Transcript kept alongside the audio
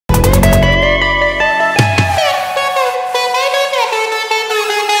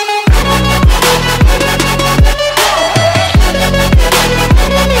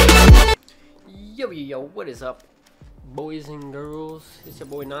is up, boys and girls? It's your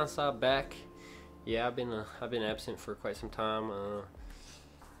boy Nonstop back. Yeah, I've been absent for quite some time.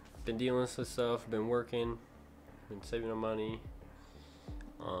 Been dealing with some stuff. Been working. Been saving my money.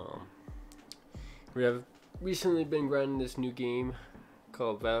 We have recently been grinding this new game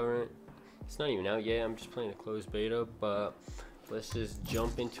called Valorant. It's not even out yet. I'm just playing a closed beta, but let's just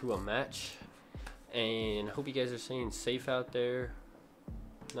jump into a match. And hope you guys are staying safe out there,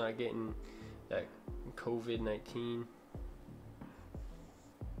 not getting that COVID-19.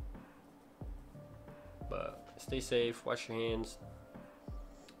 But stay safe, wash your hands,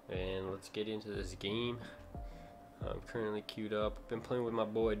 and let's get into this game. I'm currently queued up. I've been playing with my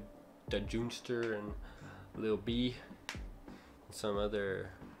boy the Junester and Lil B and some other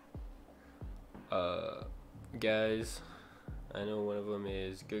guys. I know one of them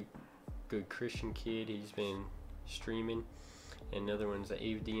is good Christian kid. He's been streaming, and another one's the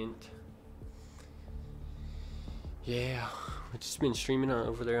Aviant. Yeah, we've just been streaming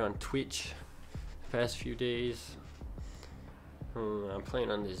over there on Twitch the past few days. I'm playing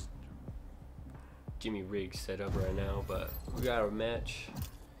on this Jimmy Rig setup right now, but we got a match,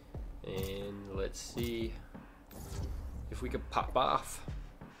 and let's see if we could pop off.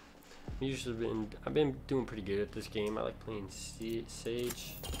 I've been doing pretty good at this game. I like playing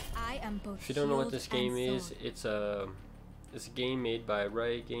Sage. If you don't know what this game is, it's a game made by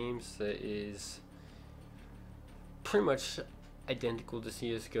Riot Games that is pretty much identical to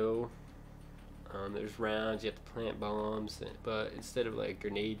CS:GO. There's rounds, you have to plant bombs, but instead of like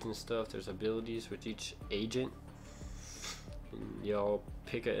grenades and stuff, there's abilities with each agent. And y'all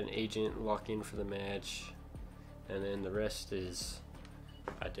pick an agent, lock in for the match, and then the rest is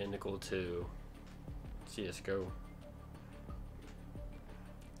identical to CS:GO.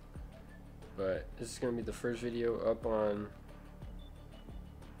 But this is gonna be the first video up on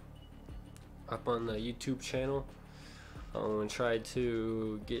the YouTube channel. I'm gonna try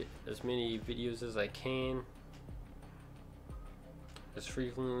to get as many videos as I can, as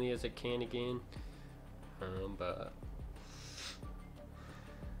frequently as I can again. But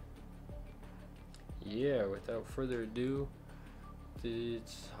yeah, without further ado,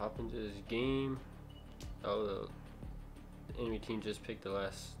 let's hop into this game. Oh, the enemy team just picked the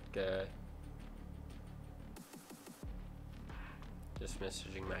last guy. Just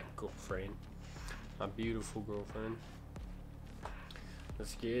messaging my girlfriend, my beautiful girlfriend.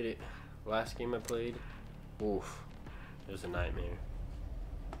 Let's get it. Last game I played, oof, it was a nightmare.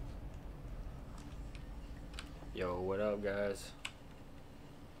 Yo, what up, guys?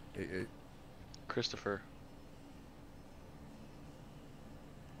 Hey. Christopher.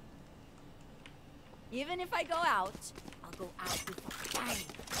 Even if I go out, I'll go out with a bang.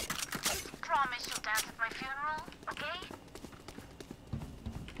 Promise you'll dance at my funeral, okay?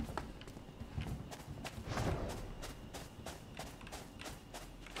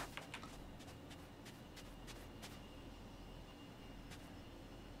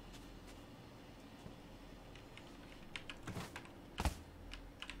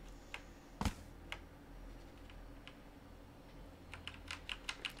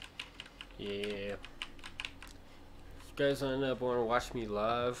 Yeah. If you guys want to watch me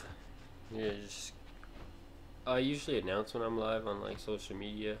live, yeah, I usually announce when I'm live on like social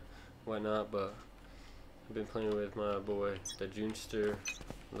media, whatnot. But I've been playing with my boy the Junester,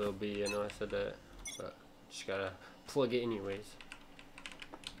 Lil B. I know I said that, but just gotta plug it anyways.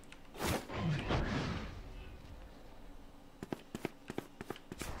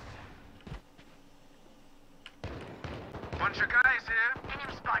 Bunch of guys here.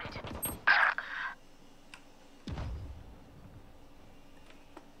 Enemy spotted.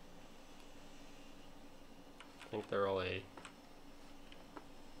 I think they're all A.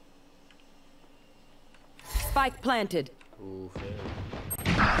 Spike planted. Ooh, man.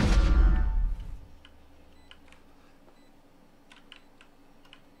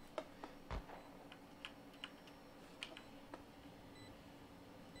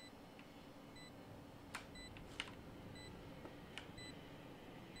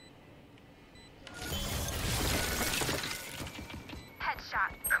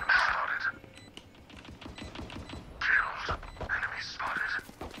 Headshot.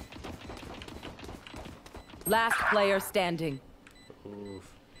 Last player standing. Oof.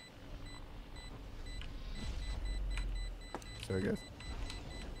 Sorry, guys.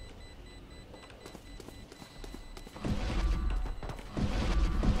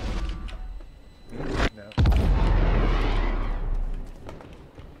 No.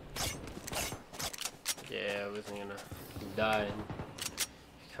 Yeah, I wasn't gonna die.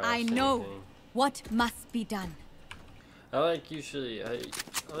 I know what must be done. I like I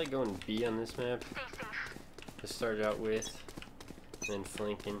like going B on this map. to start out with, and then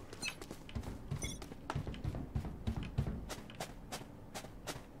flanking.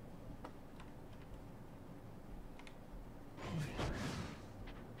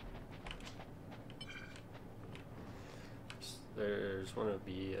 There's one of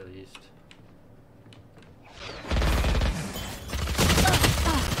B at least.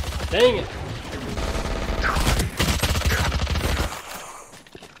 Dang it!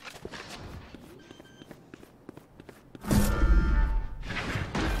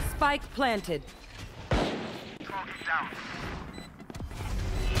 Spike planted. Target down.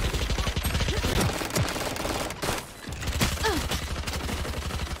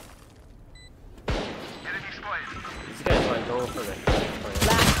 Enemy spotted. These guys like going for the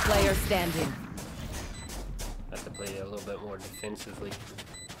Last player standing. have to play a little bit more defensively.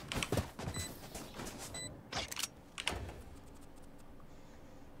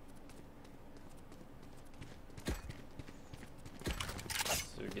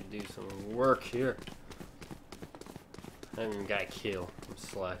 So we can do some work here. I haven't even got a kill. I'm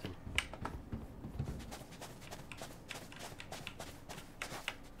slacking.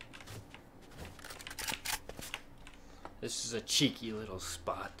 This is a cheeky little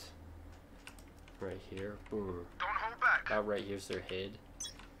spot. Right here. Boom. Don't hold back. About right here's their head.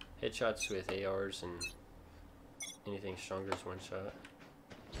 Headshots with ARs and anything stronger is one shot.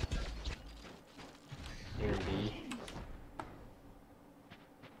 Here in B.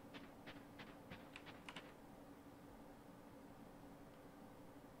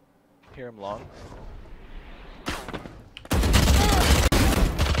 Hear him long.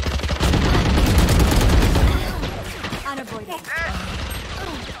 Unavoidable.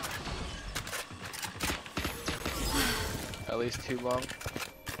 At least 2 long.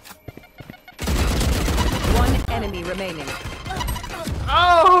 One enemy remaining.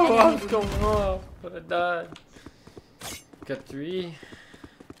 Oh! I was going off, but I died. Got 3.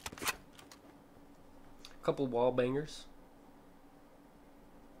 Couple wall bangers.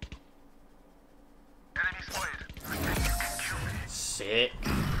 Enemy spotted. Sick.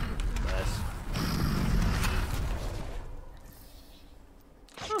 Nice.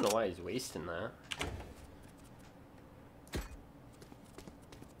 I don't know why he's wasting that.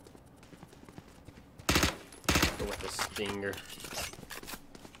 Go with the stinger.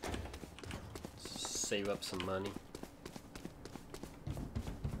 Save up some money.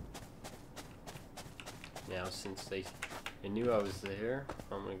 Now since they knew I was there,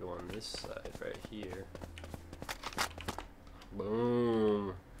 I'm gonna go on this side right here.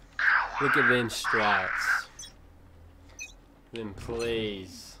 Boom. Look at them strats. Them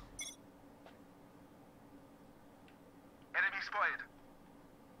plays. Enemy spotted.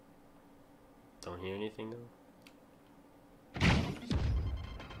 Don't hear anything though.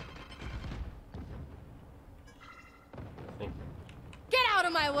 Get out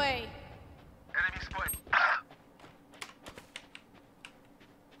of my way! Enemy spotted.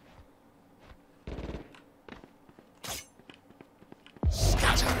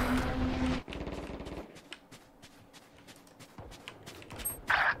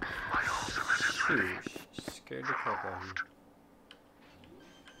 Shoot, scared the crap out of me.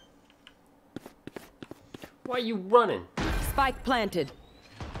 Why are you running? Spike planted.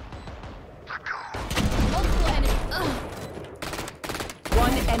 Multiple enemies.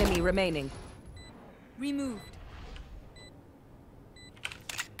 One enemy remaining. Removed.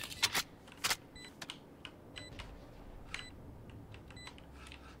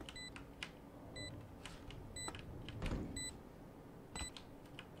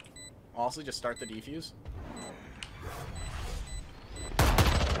 Honestly, just start the defuse.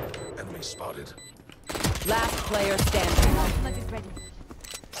 Enemy spotted. Last player standing. Ultimate is ready.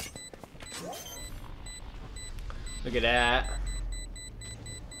 Look at that.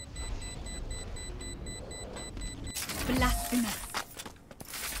 Blasphemous.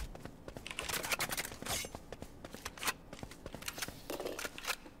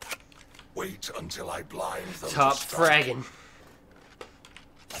 Wait until I blind those. Top fragging.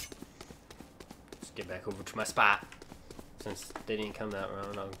 Let's get back over to my spot. Since they didn't come that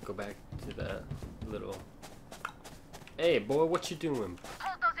round, I'll go back to that little. Hey boy, what you doing?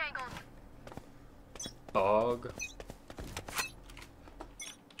 Hold those angles. Dog.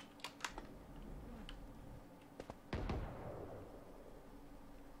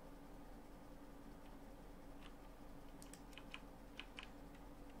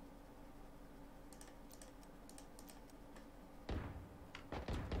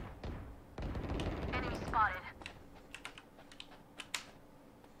 Enemy spotted.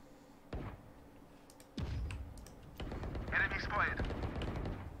 Enemy spotted.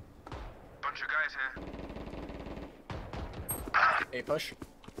 Bunch of guys here. A push.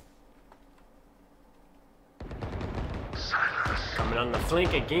 Coming on the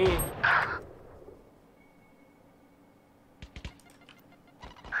flank again.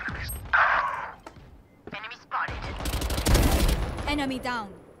 Enemy spotted. Enemy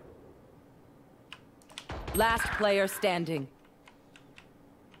down. Last player standing.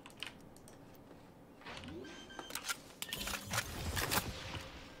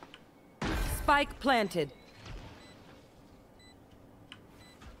 Spike planted.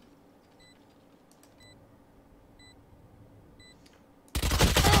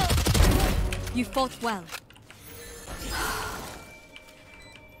 You fought well.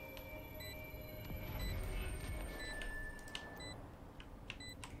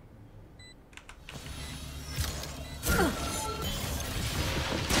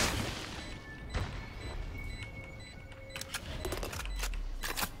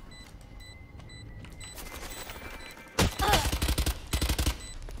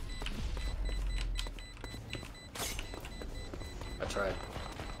 I tried.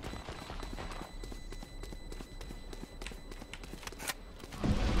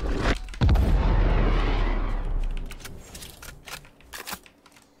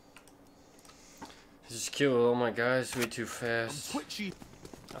 Just kill all my guys way too fast.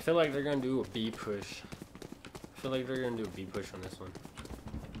 I feel like they're gonna do a B push. I feel like they're gonna do a B push on this one.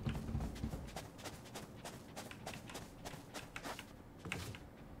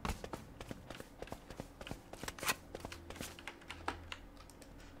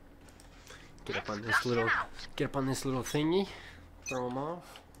 Get up on this little thingy. Throw them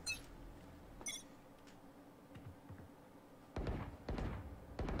off.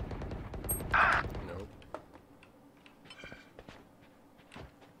 Nope.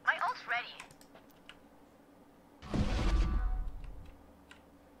 My ult's ready.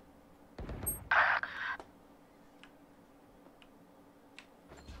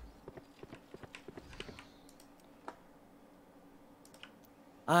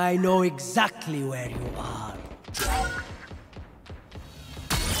 I know exactly where you are.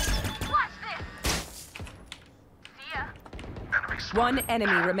 Watch this. See ya. One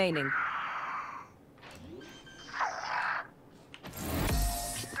enemy remaining.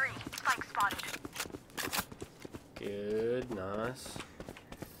 3. Spike spotted. Good, nice.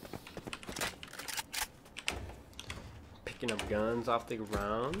 Picking up guns off the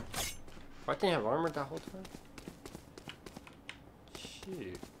ground. Why can't I have armor that whole time?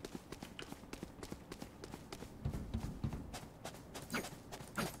 Shoot.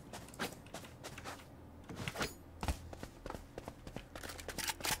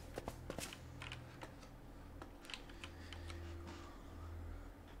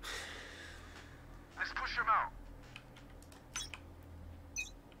 Let's push him out.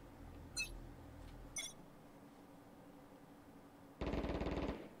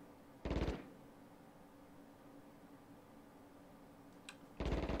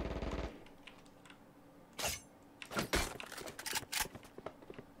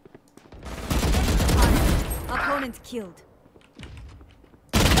 Opponent killed.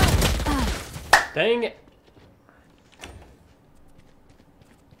 Dang it.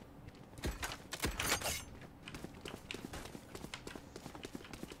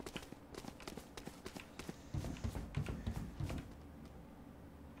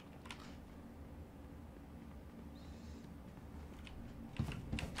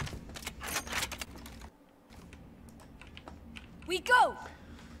 We go.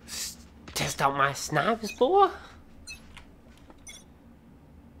 Test out my snipers, boy.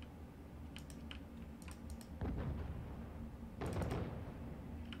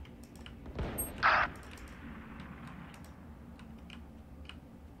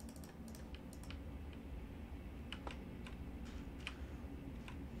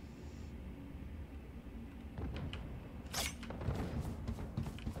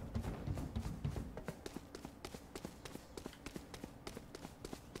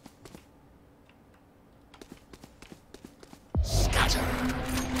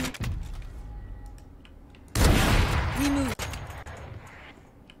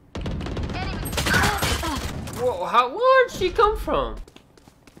 Whoa, where'd she come from?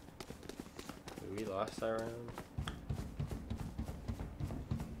 We lost that round.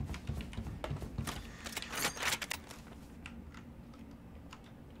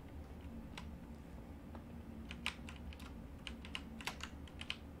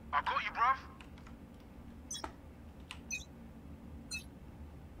 I got you, bruv.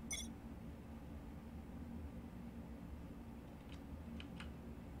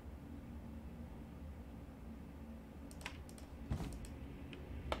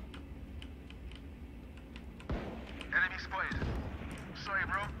 Enemy spotted. Sorry,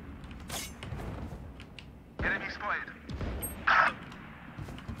 bro. Enemy spotted.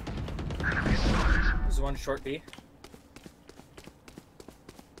 Enemy spotted. There's one short B.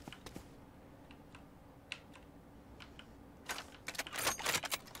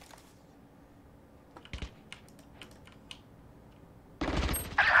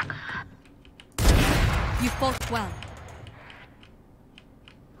 You fought well.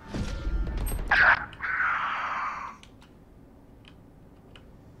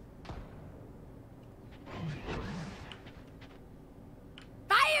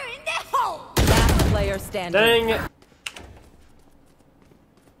 Fire in the hole! Last player standing. Dang it!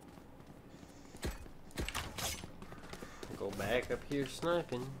 Go back up here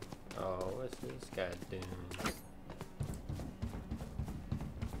sniping. Oh, what's this guy doing?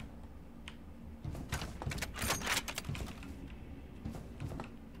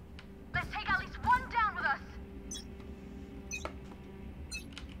 Let's take at least one down with us.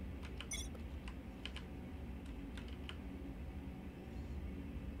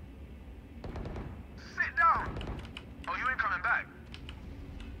 Sit down. Oh, you ain't coming back.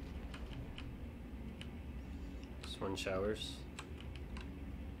 This one showers.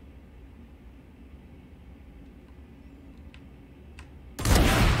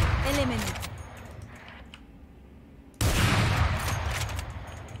 Eliminate.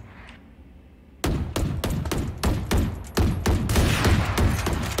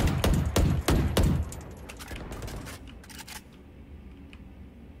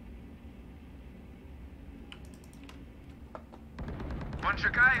 Bunch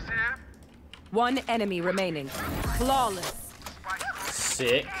of guys here. One enemy remaining. Flawless.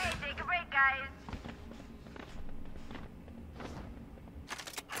 Sick. Hey, take a break, guys.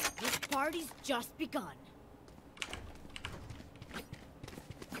 This party's just begun.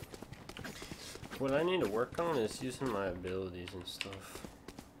 What I need to work on is using my abilities and stuff.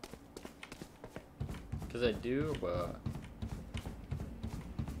 Cause I do, but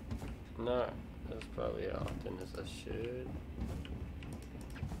not as probably often as I should.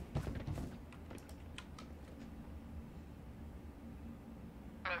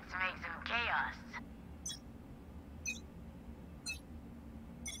 Let's make some chaos.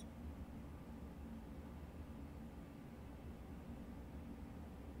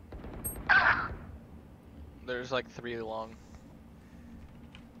 There's like 3 long.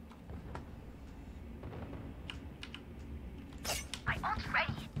 My ult's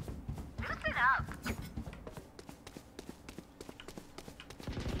ready. Loosen up.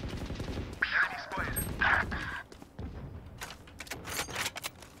 Enemy spotted.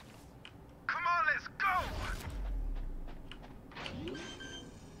 Come on, let's go.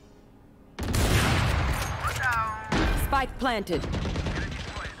 One down. Spike planted. Enemy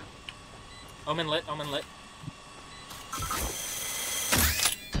spotted. Omen lit, Omen lit.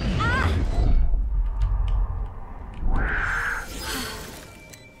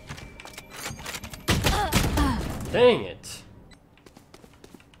 Dang it!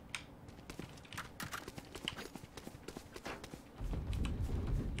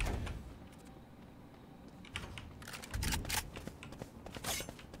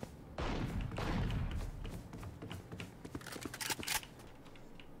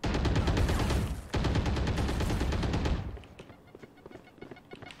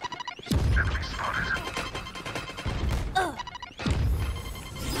 Enemy spotted.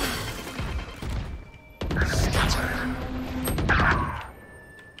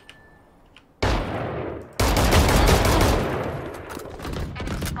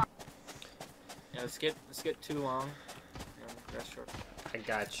 Yeah, let's get too long. Yeah, rest short. I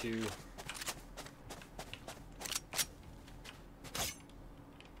got you.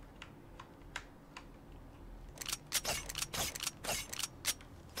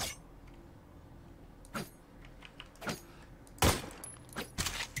 I'm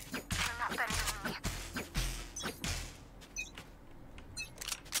not better than me.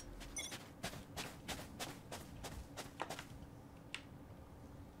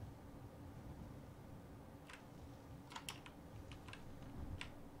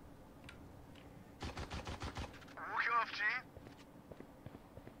 Walk it off, G.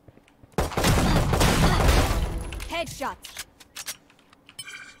 Headshot.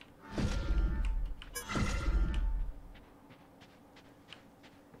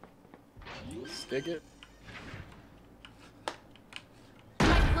 Stick it.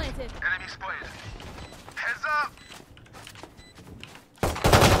 Spike planted. Enemy spotted. Heads up.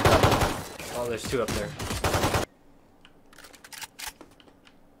 Oh, there's 2 up there.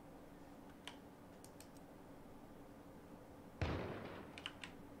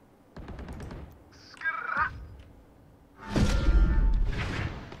 Skrrrah.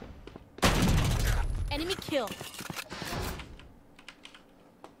 kill.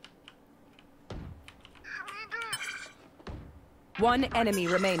 One enemy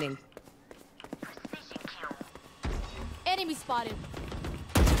remaining. Enemy spotted.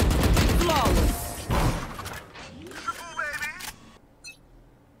 Flawless.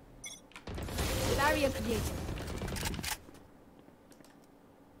 Barrier created.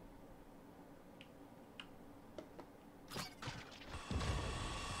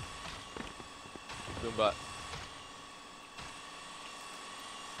 Boombot.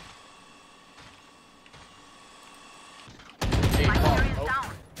 Hey,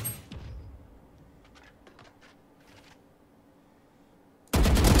 oh.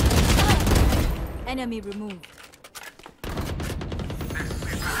 Enemy removed.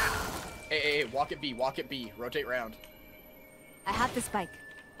 Hey, walk it B, rotate round. I have the spike.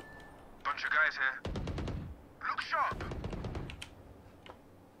 Bunch of guys here. Look sharp.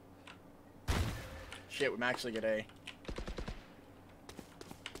 Shit, we actually get A.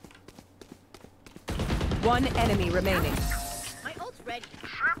 One enemy remaining. My ult's ready.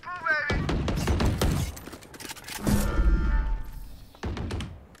 Triple, baby.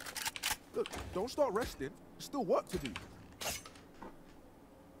 Look, don't start resting. There's still work to do.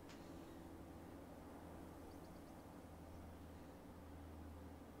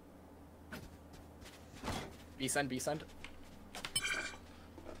 B send. Let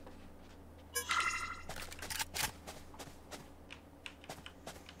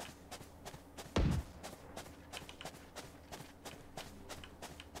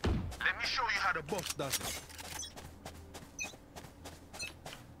me show you how The boss does it.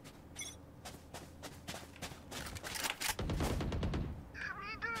 What are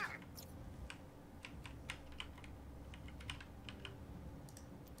you doing?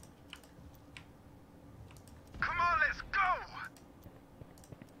 Come on, let's go.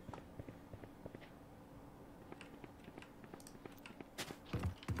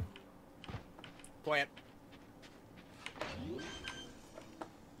 Plant.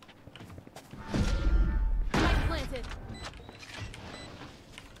 Planted.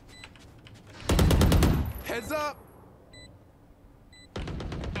 Heads up!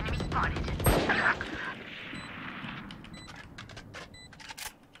 Enemy spotted.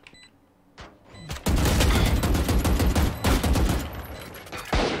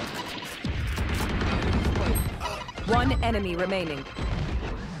 One enemy remaining.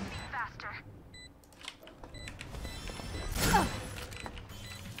 Faster.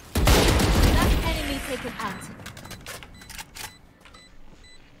 Last enemy taken out.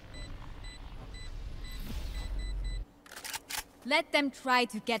 Let them try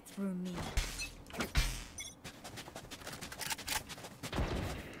to get through me.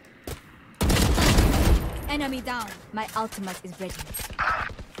 Enemy down. My ultimate is ready.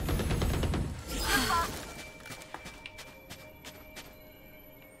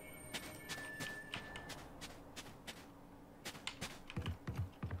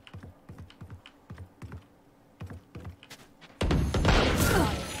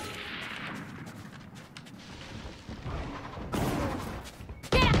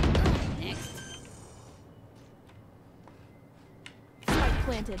 Spike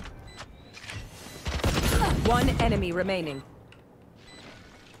planted. One enemy remaining.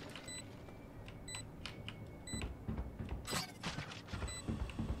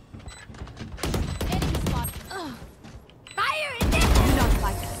 Enemy spot. Fire in there! Do not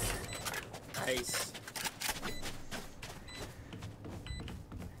fight us. Nice.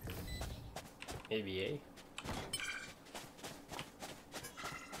 AVA.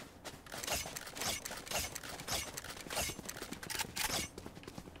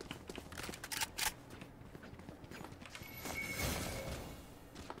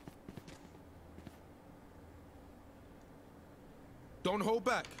 Don't hold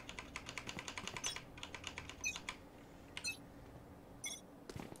back.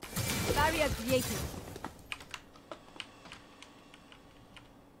 Barrier created.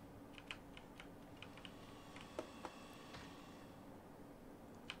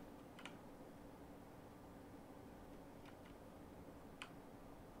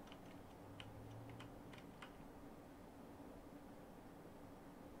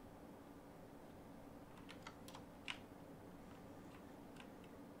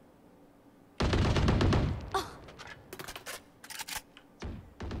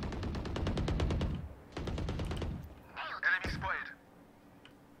 Enemy spotted.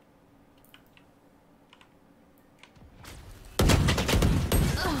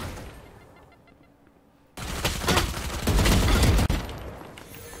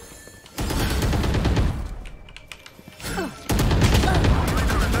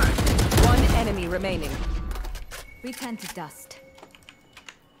 One enemy remaining. We turn to dust.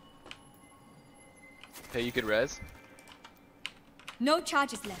 Hey, you could res? No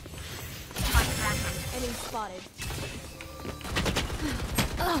charges left. Enemy spotted.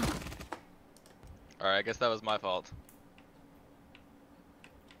 Alright, I guess that was my fault.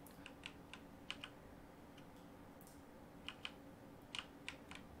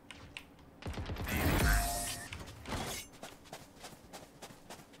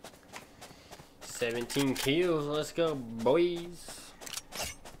 "17 kills, let's go, boys."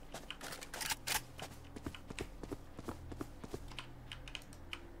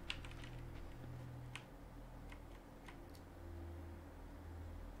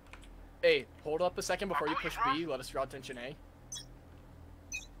 Hey, hold up a second before you push B. Let us draw attention A.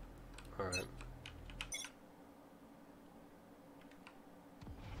 Alright.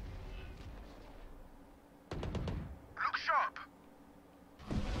 Look sharp.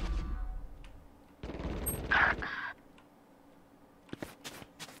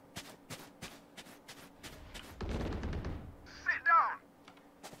 Sit down.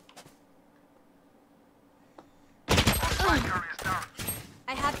 Our spike carrier is down.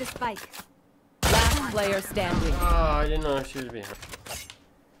 I have the spike. Last player standing. Oh, I didn't know she was behind.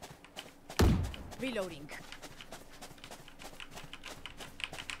 Reloading.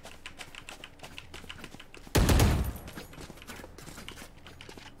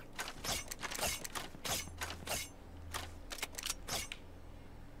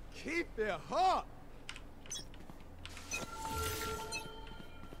 Keep it hot.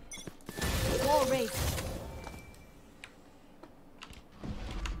 Wall raised.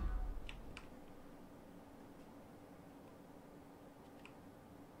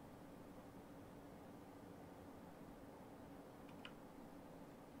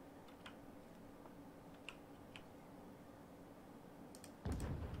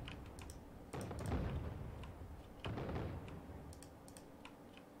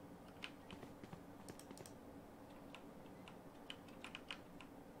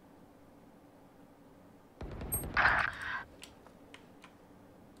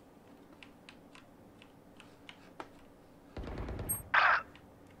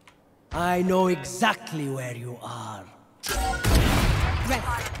 I know exactly where you are.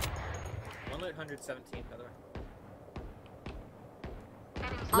 One 117, by the way.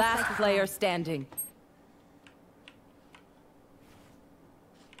 Last player standing.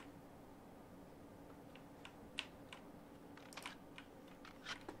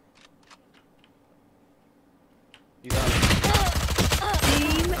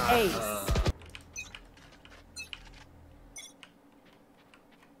 Team Ace.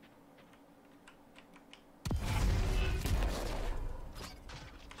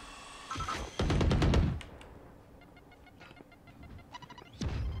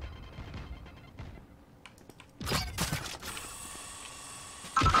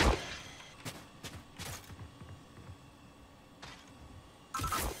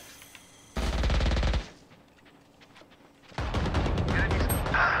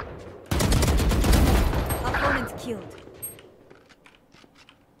 Opponent killed.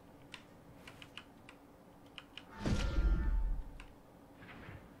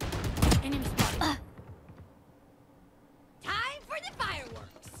 Enemy spotted. Time for the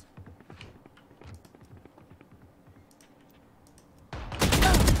fireworks.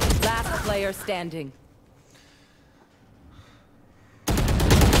 Last player standing.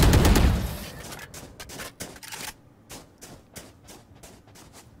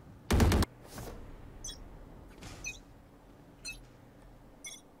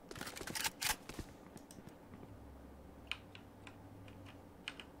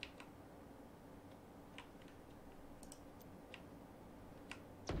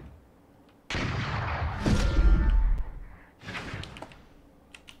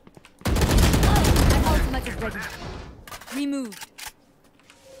 My ultimate is ready. Removed.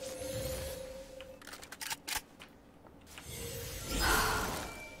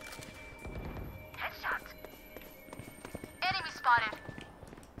 Headshot. Enemy spotted.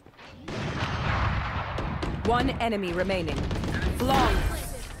 One enemy remaining.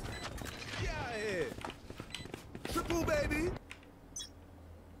 Flawless. Get out of here. Triple, baby.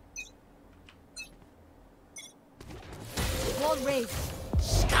 Wall raised.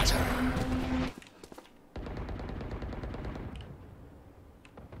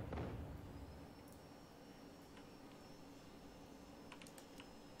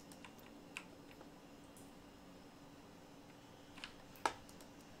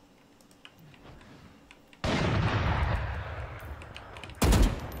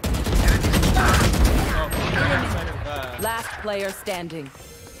 Last player standing.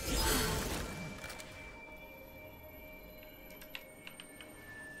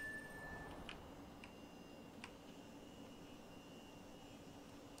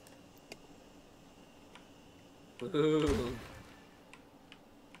 Ooh.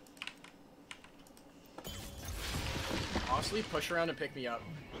 Honestly, push around and pick me up.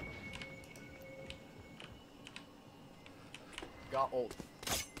 Got ult.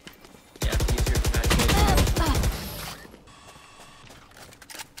 Yeah, use your magic.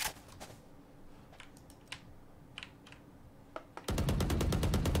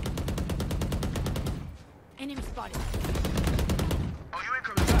 Enemy spotted. Oh, you ain't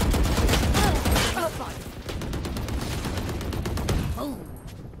coming back. Spotted. Oh.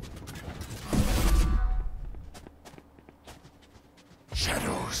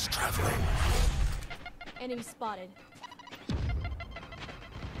 Shadows traveling. Enemy spotted.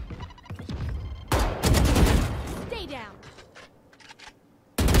 Stay down.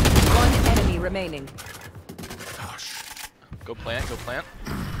 One enemy remaining. Gosh. Go plant, go plant.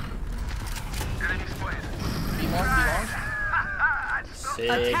 Enemy spotted. Be long. Sick,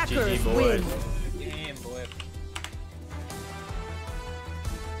 Attackers GG boy. win. Damn, boy.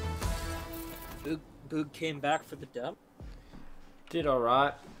 Boog came back for the dub. Did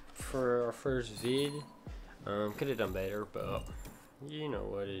alright for our first vid. Could have done better, but you know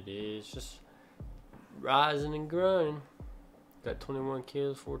what it is. Just rising and growing. Got 21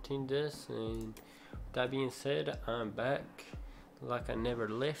 kills, 14 deaths, and with that being said, I'm back like I never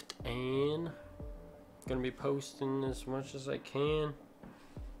left, and gonna be posting as much as I can.